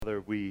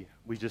Father, we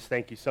just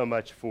thank you so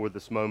much for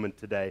this moment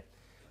today.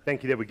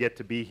 Thank you that we get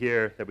to be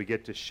here, that we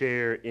get to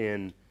share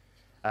in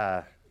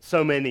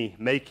so many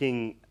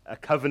making a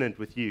covenant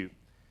with you,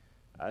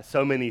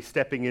 so many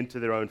stepping into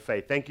their own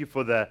faith. Thank you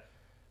for the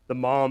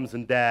moms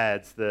and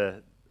dads,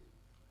 the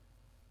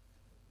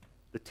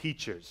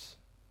teachers,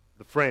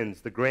 the friends,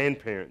 the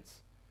grandparents,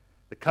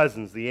 the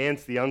cousins, the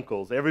aunts, the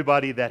uncles,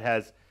 everybody that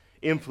has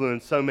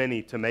influenced so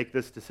many to make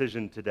this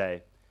decision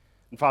today.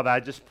 And Father, I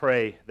just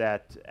pray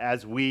that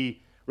as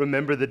we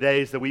remember the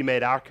days that we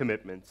made our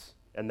commitments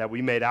and that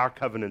we made our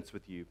covenants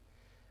with you,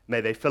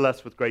 may they fill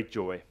us with great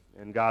joy.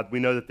 And God, we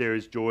know that there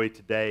is joy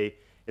today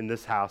in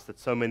this house, that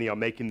so many are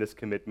making this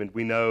commitment.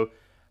 We know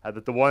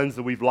that the ones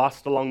that we've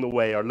lost along the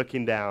way are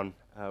looking down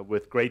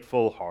with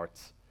grateful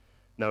hearts,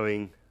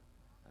 knowing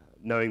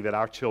that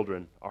our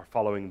children are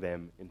following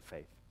them in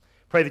faith.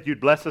 Pray that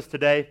you'd bless us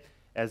today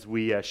as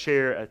we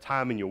share a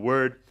time in your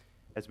word,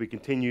 as we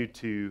continue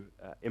to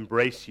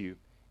embrace you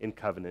in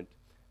covenant.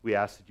 We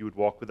ask that you would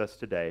walk with us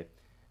today. And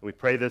we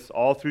pray this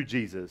all through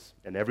Jesus.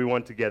 And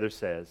everyone together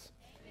says,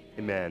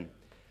 Amen.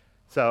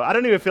 So I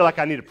don't even feel like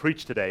I need to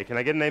preach today. Can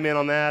I get an amen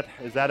on that?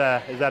 Is that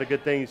a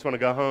good thing? You just want to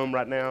go home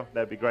right now?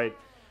 That'd be great.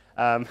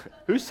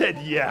 Who said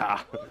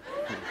yeah?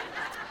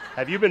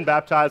 Have you been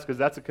baptized? Because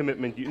that's a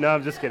commitment. No,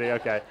 I'm just kidding.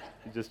 Okay,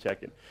 just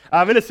checking.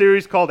 I'm in a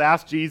series called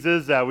Ask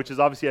Jesus, which is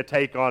obviously a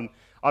take on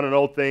an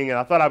old thing. And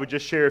I thought I would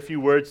just share a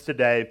few words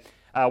today.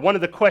 One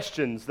of the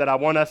questions that I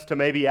want us to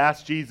maybe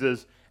ask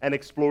Jesus and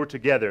explore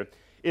together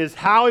is,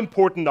 how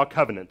important are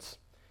covenants?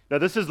 Now,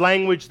 this is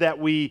language that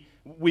we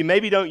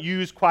maybe don't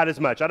use quite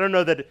as much. I don't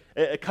know that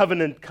a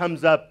covenant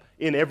comes up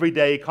in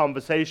everyday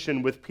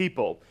conversation with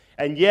people.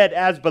 And yet,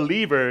 as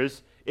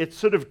believers, it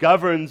sort of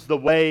governs the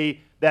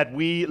way that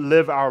we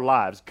live our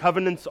lives.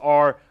 Covenants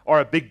are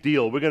a big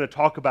deal. We're going to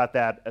talk about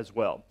that as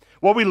well.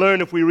 What we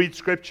learn if we read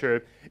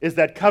Scripture is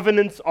that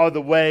covenants are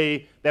the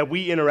way that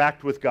we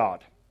interact with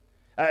God.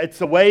 It's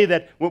the way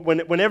that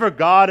whenever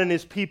God and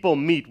his people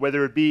meet,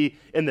 whether it be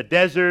in the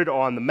desert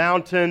or on the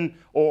mountain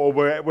or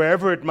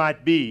wherever it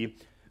might be,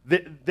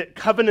 the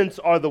covenants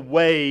are the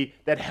way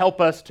that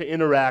help us to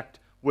interact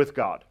with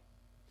God.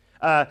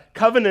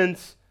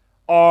 Covenants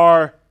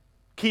are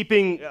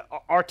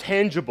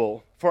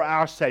tangible for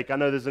our sake. I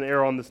know there's an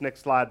error on this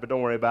next slide, but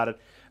don't worry about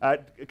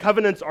it.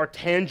 Covenants are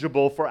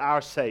tangible for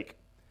our sake.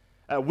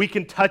 We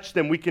can touch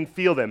them, we can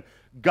feel them.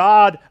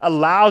 God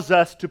allows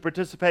us to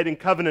participate in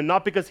covenant,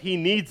 not because he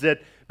needs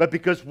it, but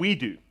because we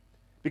do.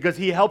 Because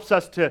he helps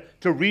us to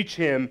reach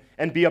him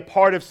and be a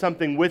part of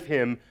something with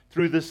him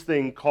through this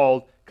thing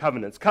called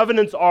covenants.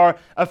 Covenants are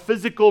a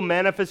physical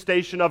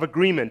manifestation of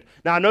agreement.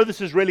 Now, I know this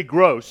is really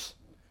gross,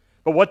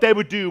 but what they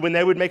would do when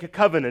they would make a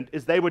covenant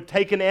is they would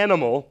take an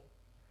animal,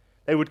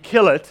 they would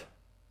kill it,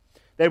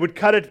 they would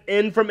cut it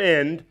end from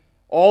end,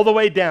 all the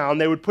way down,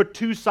 they would put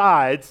two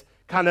sides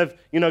kind of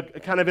in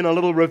a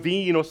little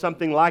ravine or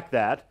something like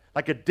that,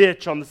 like a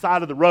ditch on the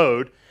side of the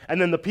road, and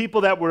then the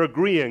people that were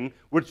agreeing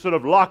would sort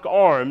of lock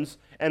arms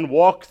and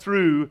walk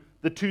through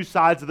the two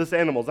sides of this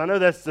animal. I know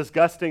that's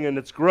disgusting and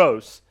it's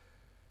gross,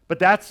 but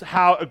that's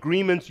how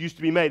agreements used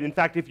to be made. In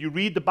fact, if you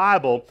read the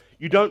Bible,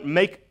 you don't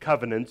make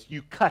covenants,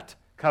 you cut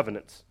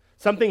covenants.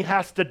 Something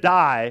has to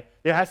die,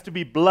 there has to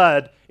be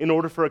blood in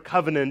order for a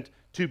covenant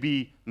to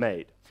be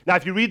made. Now,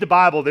 if you read the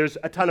Bible, there's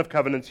a ton of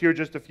covenants. Here are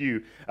just a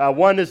few.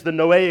 One is the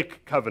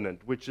Noahic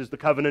covenant, which is the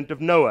covenant of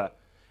Noah.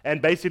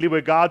 And basically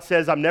where God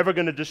says, I'm never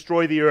going to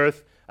destroy the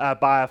earth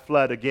by a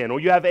flood again.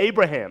 Or you have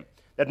Abraham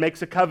that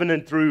makes a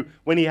covenant through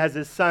when he has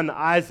his son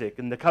Isaac,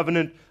 and the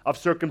covenant of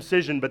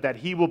circumcision, but that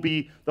he will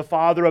be the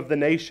father of the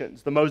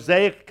nations. The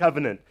Mosaic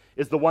covenant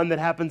is the one that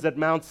happens at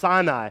Mount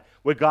Sinai,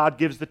 where God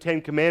gives the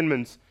Ten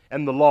Commandments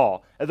and the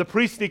law. The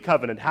priestly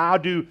covenant, how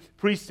do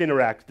priests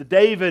interact?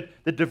 The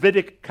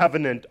Davidic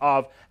covenant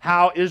of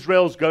how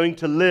Israel's going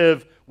to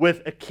live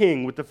with a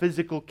king, with the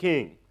physical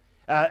king.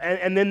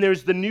 And then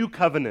there's the new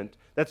covenant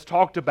that's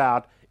talked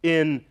about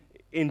in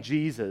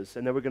Jesus,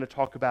 and then we're going to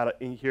talk about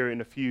it here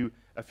in a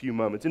few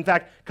moments. In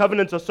fact,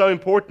 covenants are so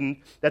important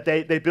that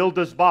they build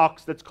this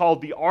box that's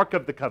called the Ark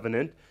of the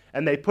Covenant,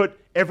 and they put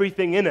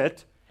everything in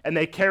it, and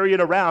they carry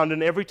it around,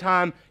 and every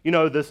time,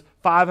 this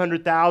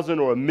 500,000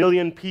 or 1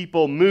 million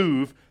people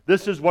move,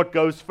 this is what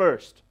goes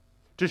first.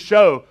 To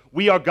show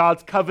we are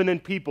God's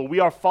covenant people. We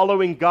are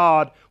following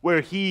God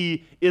where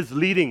he is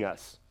leading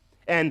us.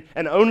 And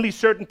only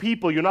certain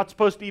people, you're not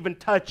supposed to even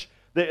touch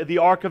the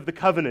Ark of the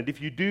Covenant. If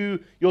you do,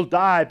 you'll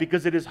die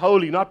because it is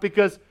holy, not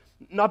because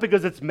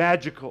it's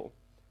magical,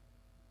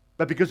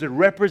 but because it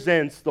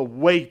represents the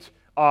weight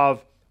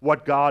of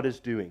what God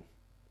is doing.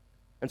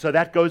 And so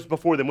that goes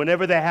before them.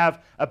 Whenever they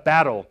have a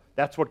battle,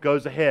 that's what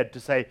goes ahead to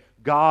say,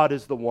 God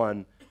is the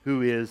one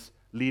who is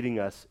leading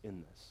us in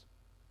this.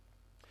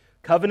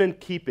 Covenant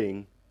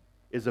keeping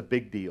is a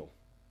big deal.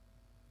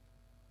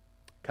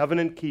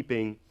 Covenant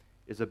keeping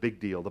is a big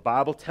deal. The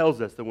Bible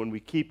tells us that when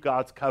we keep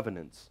God's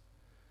covenants,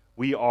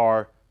 we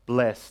are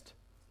blessed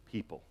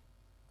people.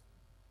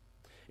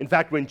 In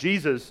fact, when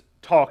Jesus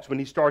talks, when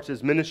he starts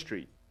his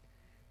ministry,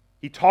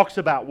 he talks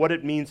about what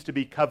it means to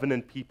be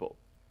covenant people.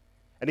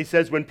 And he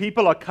says, when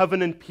people are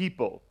covenant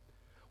people,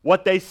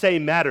 what they say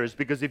matters,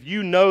 because if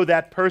you know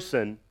that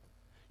person,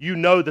 you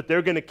know that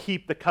they're going to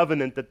keep the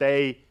covenant that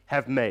they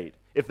have made.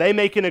 If they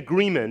make an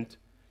agreement,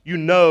 you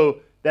know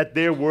that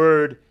their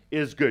word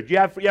is good. You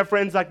have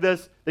friends like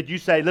this that you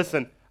say,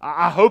 listen,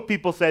 I hope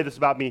people say this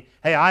about me.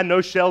 Hey, I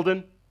know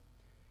Sheldon.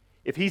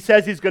 If he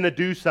says he's going to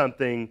do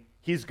something,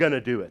 he's going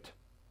to do it.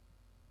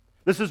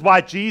 This is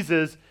why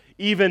Jesus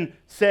even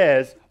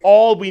says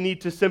all we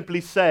need to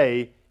simply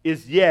say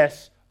is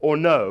yes or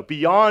no.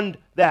 Beyond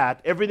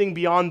that, everything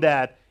beyond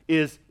that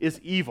is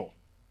evil.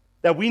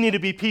 That we need to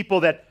be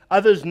people that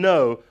others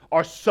know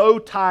are so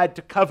tied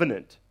to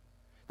covenant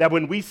that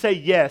when we say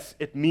yes,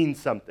 it means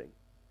something.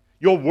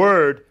 Your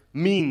word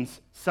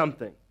means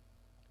something.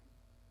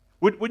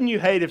 Wouldn't you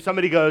hate if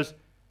somebody goes,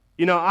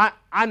 you know,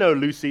 I know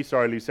Lucy.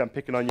 Sorry, Lucy, I'm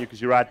picking on you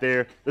because you're right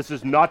there. This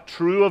is not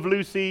true of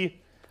Lucy,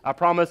 I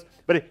promise.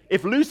 But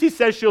if Lucy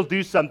says she'll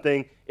do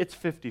something, it's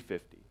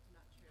 50-50.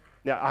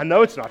 Now, I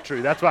know it's not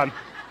true. That's why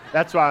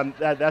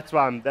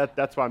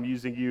I'm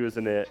using you as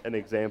an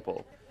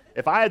example.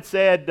 If I had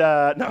said,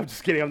 no, I'm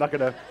just kidding. I'm not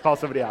going to call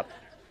somebody out.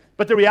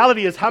 But the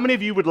reality is, how many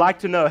of you would like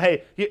to know,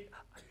 hey,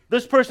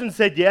 this person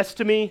said yes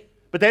to me,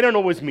 but they don't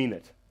always mean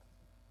it.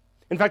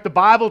 In fact, the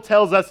Bible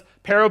tells us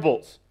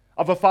parables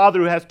of a father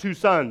who has two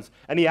sons,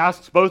 and he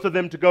asks both of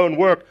them to go and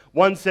work.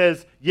 One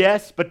says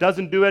yes, but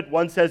doesn't do it.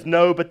 One says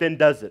no, but then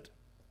does it.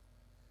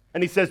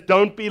 And he says,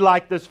 don't be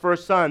like this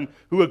first son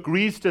who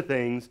agrees to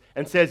things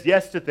and says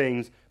yes to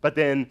things, but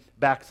then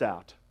backs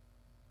out.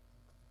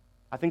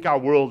 I think our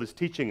world is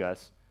teaching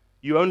us,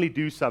 you only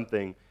do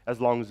something as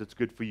long as it's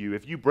good for you.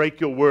 If you break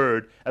your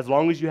word, as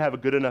long as you have a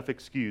good enough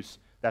excuse,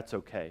 that's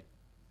okay.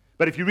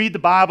 But if you read the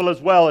Bible as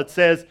well, it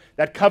says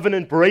that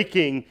covenant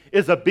breaking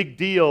is a big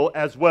deal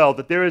as well,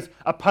 that there is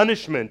a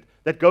punishment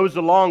that goes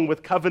along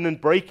with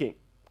covenant breaking.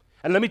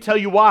 And let me tell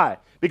you why.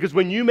 Because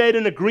when you made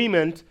an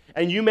agreement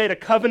and you made a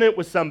covenant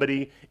with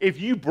somebody, if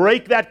you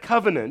break that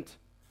covenant,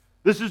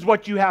 this is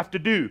what you have to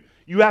do.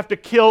 You have to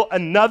kill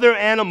another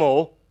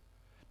animal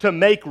to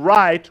make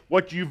right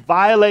what you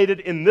violated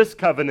in this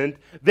covenant.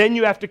 Then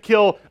you have to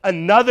kill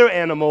another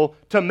animal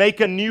to make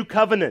a new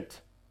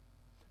covenant.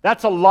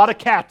 That's a lot of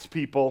cats,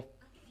 people.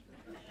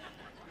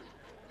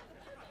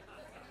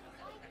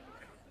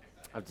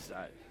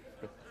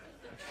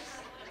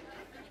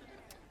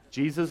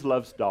 Jesus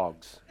loves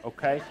dogs,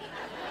 okay?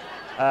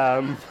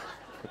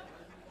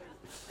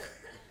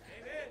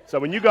 So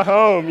when you go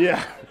home,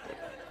 yeah.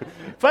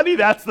 Funny,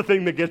 that's the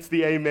thing that gets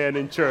the amen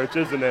in church,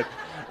 isn't it?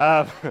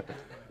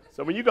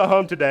 So when you go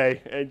home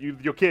today and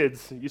your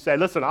kids, you say,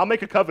 listen, I'll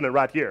make a covenant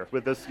right here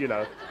with this,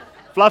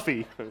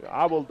 Fluffy.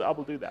 I will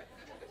do that.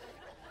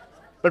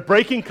 But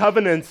breaking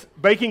covenants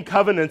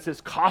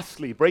is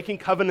costly. Breaking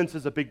covenants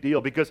is a big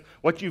deal because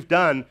what you've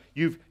done,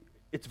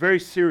 it's very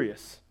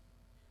serious.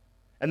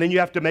 And then you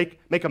have to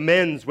make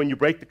amends when you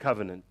break the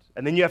covenant.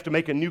 And then you have to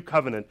make a new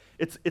covenant.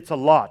 It's a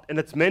lot. And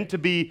it's meant to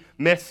be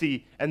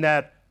messy and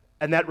that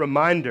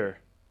reminder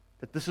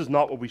that this is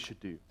not what we should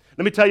do.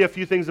 Let me tell you a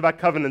few things about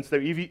covenants that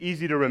are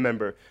easy to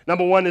remember.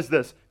 Number one is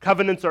this: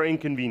 covenants are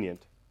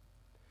inconvenient.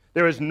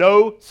 There is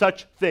no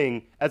such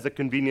thing as a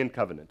convenient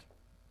covenant.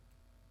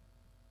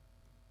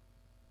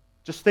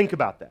 Just think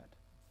about that.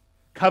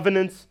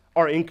 Covenants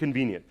are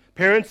inconvenient.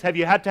 Parents, have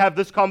you had to have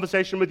this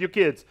conversation with your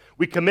kids?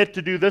 We commit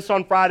to do this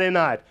on Friday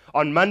night.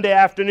 On Monday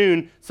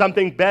afternoon,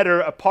 something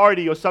better, a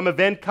party or some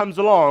event comes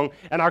along,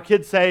 and our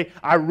kids say,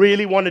 I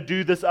really want to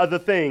do this other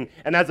thing.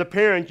 And as a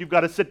parent, you've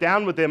got to sit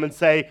down with them and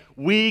say,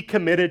 we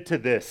committed to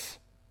this.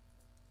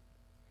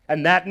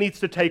 And that needs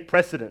to take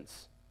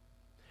precedence.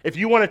 If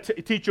you want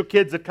to teach your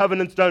kids that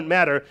covenants don't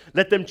matter,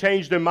 let them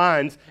change their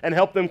minds and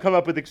help them come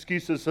up with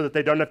excuses so that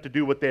they don't have to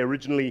do what they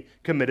originally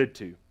committed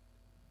to.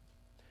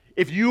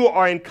 If you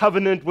are in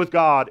covenant with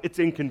God, it's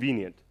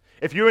inconvenient.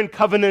 If you're in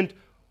covenant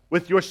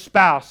with your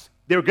spouse,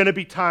 there are going to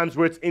be times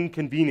where it's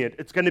inconvenient.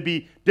 It's going to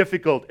be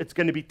difficult. It's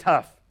going to be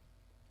tough.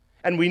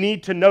 And we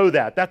need to know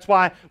that. That's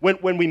why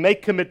when we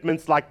make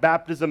commitments like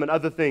baptism and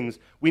other things,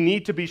 we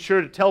need to be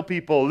sure to tell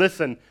people,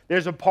 listen,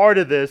 there's a part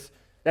of this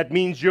that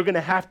means you're going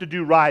to have to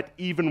do right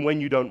even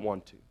when you don't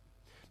want to.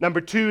 Number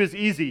two is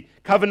easy.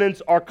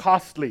 Covenants are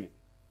costly.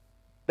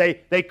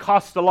 They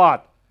cost a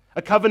lot.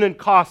 A covenant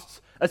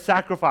costs a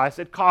sacrifice.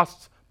 It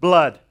costs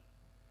blood.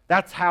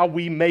 That's how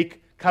we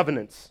make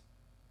covenants.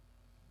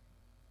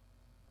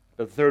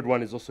 The third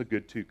one is also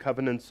good too.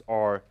 Covenants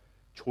are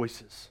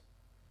choices.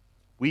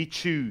 We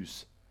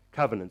choose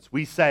covenants.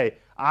 We say,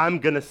 I'm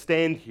going to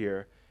stand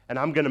here and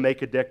I'm going to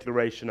make a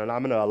declaration and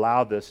I'm going to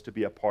allow this to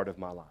be a part of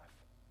my life.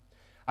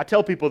 I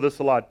tell people this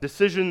a lot.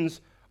 Decisions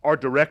are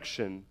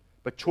direction,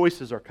 but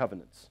choices are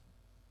covenants.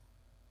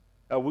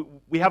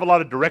 We have a lot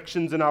of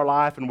directions in our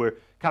life, and we're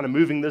kind of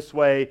moving this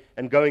way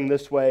and going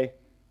this way.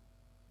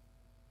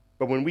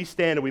 But when we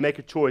stand and we make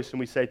a choice and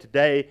we say,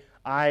 today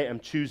I am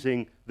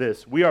choosing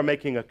this, we are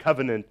making a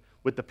covenant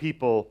with the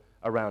people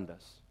around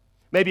us.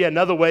 Maybe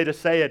another way to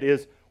say it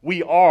is,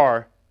 we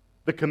are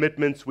the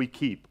commitments we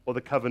keep or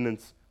the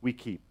covenants we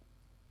keep.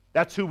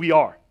 That's who we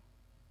are.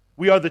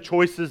 We are the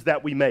choices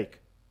that we make.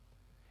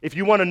 If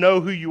you want to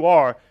know who you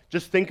are,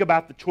 just think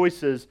about the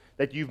choices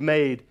that you've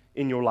made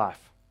in your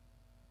life.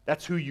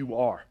 That's who you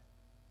are.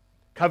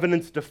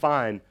 Covenants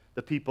define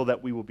the people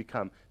that we will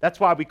become. That's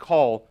why we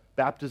call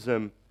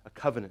baptism a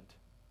covenant.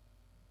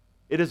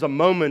 It is a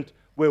moment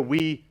where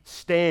we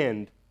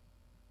stand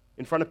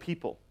in front of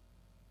people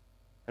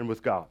and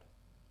with God.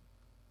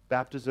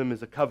 Baptism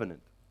is a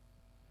covenant.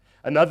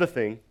 Another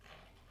thing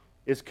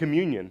is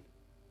communion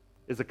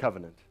is a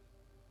covenant.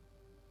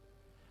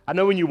 I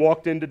know when you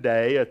walked in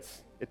today,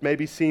 it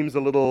maybe seems a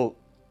little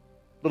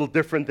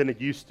different than it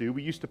used to.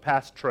 We used to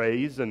pass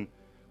trays, and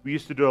we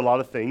used to do a lot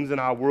of things, and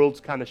our world's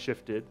kind of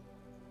shifted.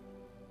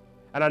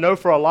 And I know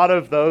for a lot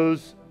of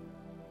those,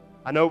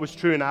 I know it was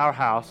true in our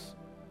house,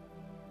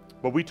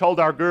 but we told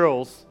our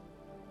girls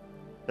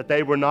that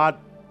they were not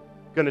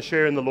going to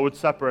share in the Lord's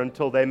Supper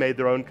until they made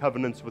their own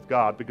covenants with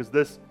God, because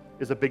this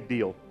is a big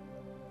deal.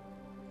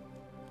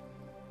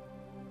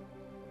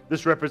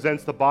 This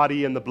represents the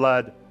body and the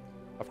blood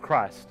of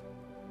Christ.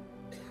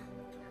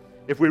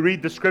 If we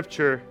read the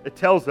scripture, it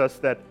tells us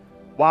that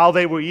while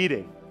they were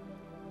eating,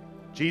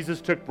 Jesus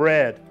took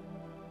bread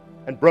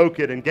and broke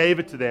it and gave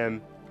it to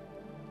them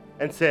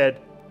and said,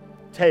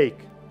 "Take,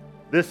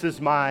 this is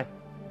my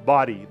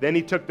body." Then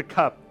he took the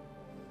cup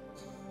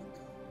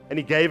and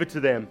he gave it to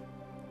them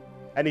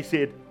and he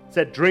said,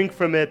 "Drink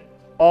from it,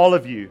 all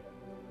of you.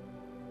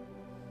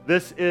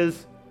 This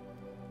is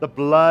the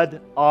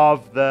blood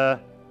of the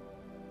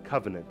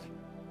covenant,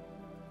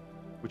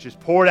 which is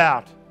poured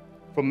out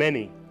for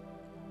many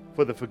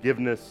for the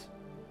forgiveness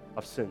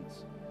of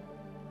sins."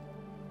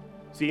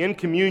 See, in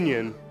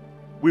communion,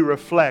 we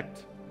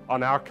reflect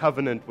on our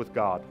covenant with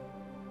God.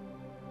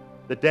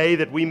 The day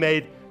that we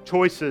made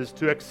choices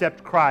to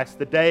accept Christ,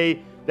 the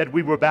day that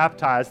we were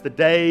baptized, the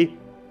day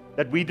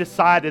that we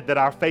decided that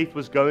our faith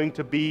was going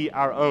to be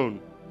our own.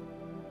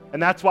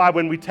 And that's why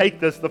when we take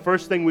this, the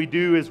first thing we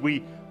do is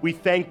we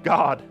thank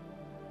God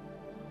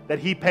that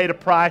He paid a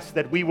price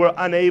that we were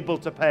unable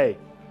to pay.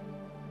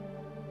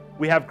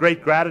 We have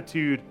great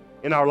gratitude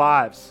in our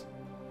lives.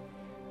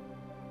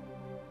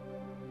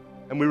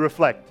 And we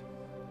reflect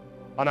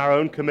on our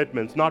own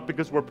commitments, not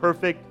because we're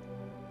perfect,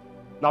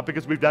 not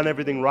because we've done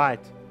everything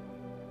right,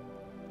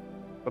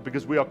 but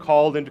because we are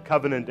called into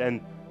covenant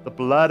and the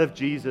blood of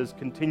Jesus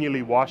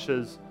continually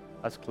washes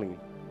us clean.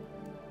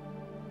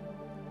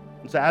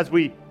 And so as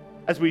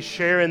we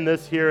share in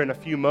this here in a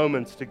few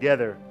moments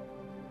together,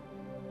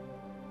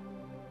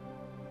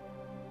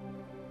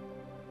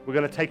 we're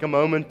going to take a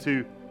moment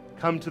to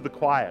come to the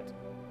quiet.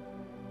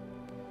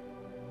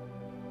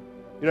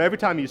 You know, every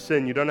time you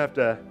sin, you don't have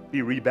to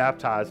be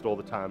rebaptized all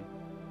the time.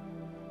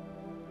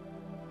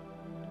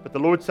 But the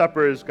Lord's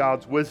Supper is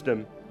God's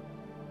wisdom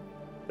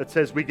that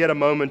says we get a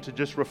moment to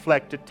just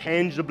reflect, to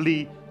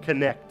tangibly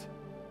connect.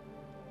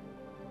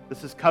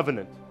 This is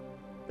covenant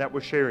that we're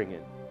sharing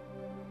in.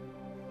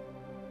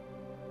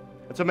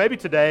 And so maybe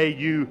today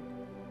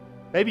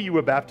maybe you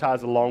were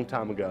baptized a long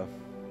time ago.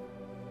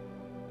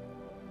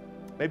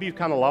 Maybe you've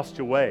kind of lost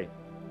your way.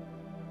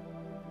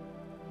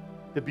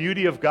 The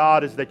beauty of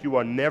God is that you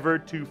are never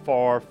too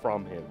far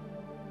from Him.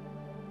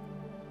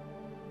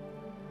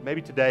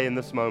 Maybe today in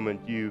this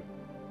moment you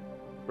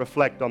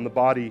reflect on the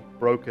body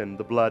broken,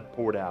 the blood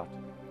poured out.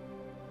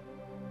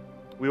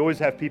 We always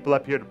have people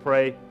up here to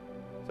pray.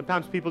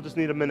 Sometimes people just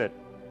need a minute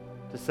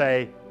to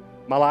say,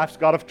 "My life's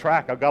got off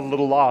track. I got a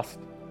little lost.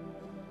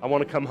 I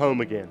want to come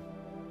home again."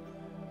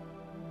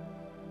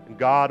 And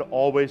God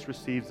always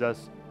receives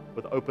us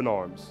with open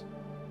arms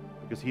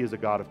because He is a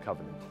God of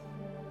covenant.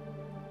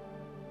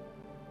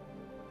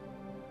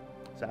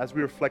 So as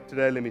we reflect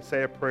today, let me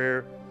say a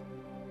prayer,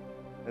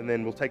 and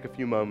then we'll take a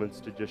few moments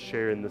to just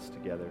share in this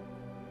together.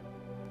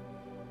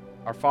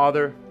 Our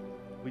Father,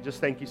 we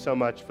just thank You so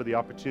much for the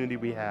opportunity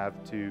we have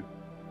to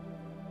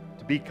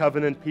be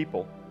covenant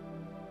people,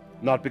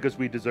 not because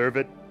we deserve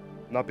it,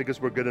 not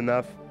because we're good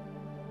enough,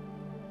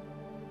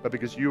 but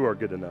because You are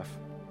good enough.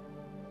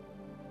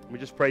 We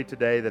just pray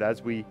today that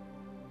as we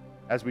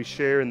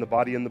share in the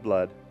body and the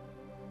blood,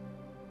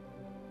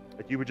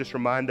 that You would just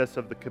remind us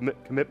of the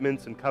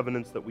commitments and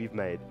covenants that we've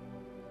made,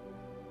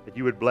 that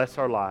You would bless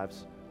our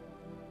lives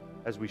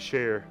as we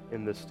share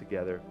in this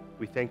together.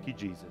 We thank You,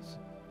 Jesus,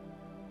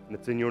 and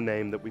it's in Your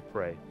name that we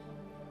pray.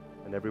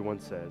 And everyone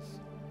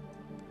says,